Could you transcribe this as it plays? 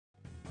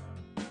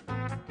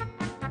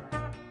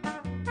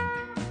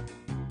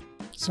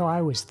So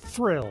I was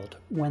thrilled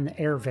when the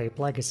AirVape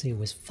Legacy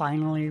was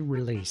finally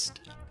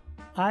released.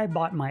 I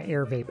bought my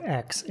AirVape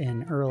X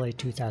in early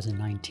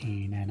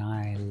 2019 and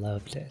I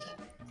loved it.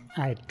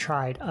 I had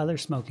tried other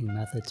smoking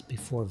methods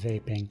before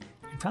vaping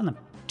and found them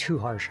too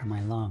harsh on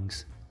my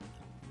lungs.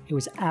 It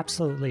was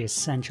absolutely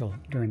essential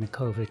during the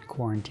COVID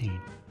quarantine.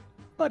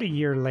 But a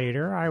year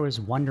later, I was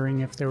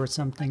wondering if there was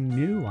something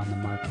new on the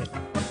market.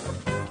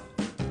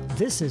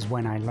 This is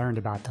when I learned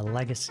about the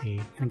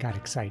Legacy and got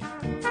excited.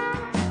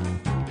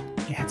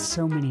 It had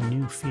so many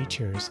new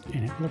features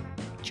and it looked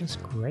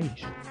just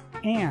great.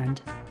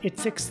 And it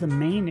fixed the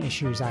main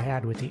issues I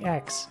had with the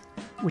X,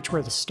 which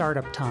were the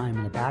startup time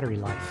and the battery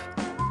life.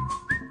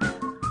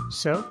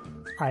 So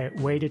I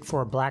waited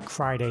for a Black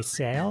Friday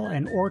sale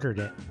and ordered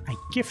it. I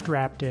gift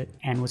wrapped it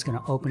and was going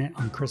to open it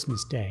on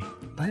Christmas Day.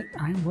 But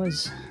I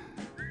was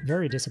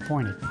very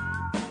disappointed.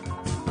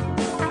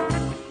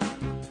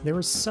 There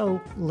was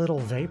so little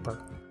vapor,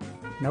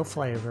 no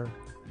flavor,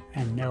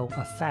 and no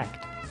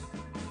effect.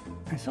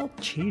 I felt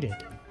cheated.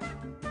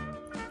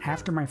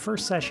 After my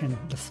first session,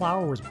 the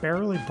flower was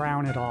barely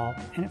brown at all,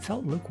 and it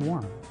felt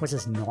lukewarm. Was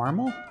this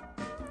normal?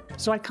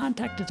 So I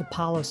contacted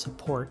Apollo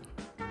support,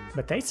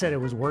 but they said it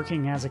was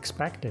working as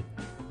expected.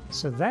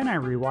 So then I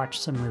rewatched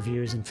some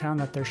reviews and found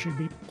that there should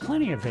be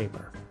plenty of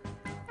vapor.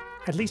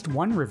 At least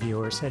one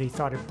reviewer said he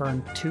thought it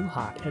burned too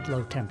hot at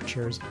low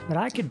temperatures, but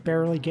I could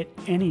barely get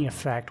any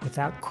effect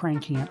without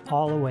cranking it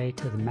all the way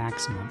to the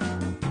maximum.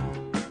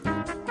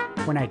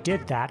 When I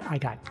did that, I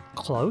got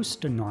close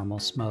to normal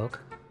smoke,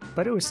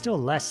 but it was still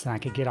less than I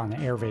could get on the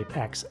AirVape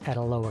X at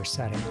a lower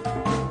setting.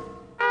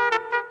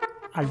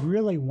 I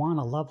really want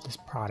to love this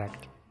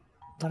product,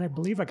 but I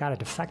believe I got a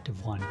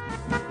defective one.